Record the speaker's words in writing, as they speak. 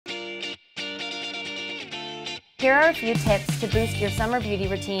Here are a few tips to boost your summer beauty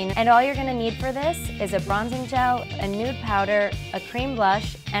routine, and all you're going to need for this is a bronzing gel, a nude powder, a cream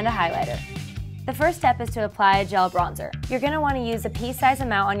blush, and a highlighter. The first step is to apply a gel bronzer. You're going to want to use a pea-size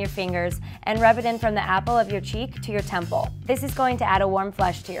amount on your fingers and rub it in from the apple of your cheek to your temple. This is going to add a warm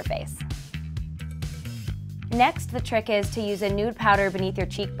flush to your face. Next, the trick is to use a nude powder beneath your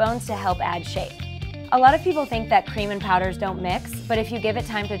cheekbones to help add shape. A lot of people think that cream and powders don't mix, but if you give it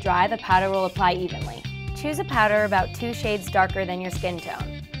time to dry, the powder will apply evenly. Choose a powder about 2 shades darker than your skin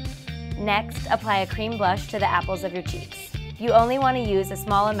tone. Next, apply a cream blush to the apples of your cheeks. You only want to use a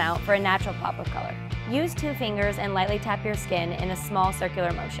small amount for a natural pop of color. Use 2 fingers and lightly tap your skin in a small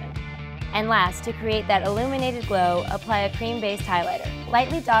circular motion. And last, to create that illuminated glow, apply a cream-based highlighter.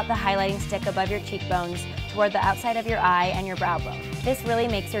 Lightly dot the highlighting stick above your cheekbones toward the outside of your eye and your brow bone. This really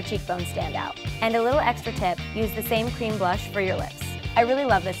makes your cheekbones stand out. And a little extra tip, use the same cream blush for your lips. I really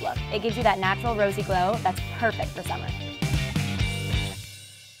love this look. It gives you that natural rosy glow that's perfect for summer.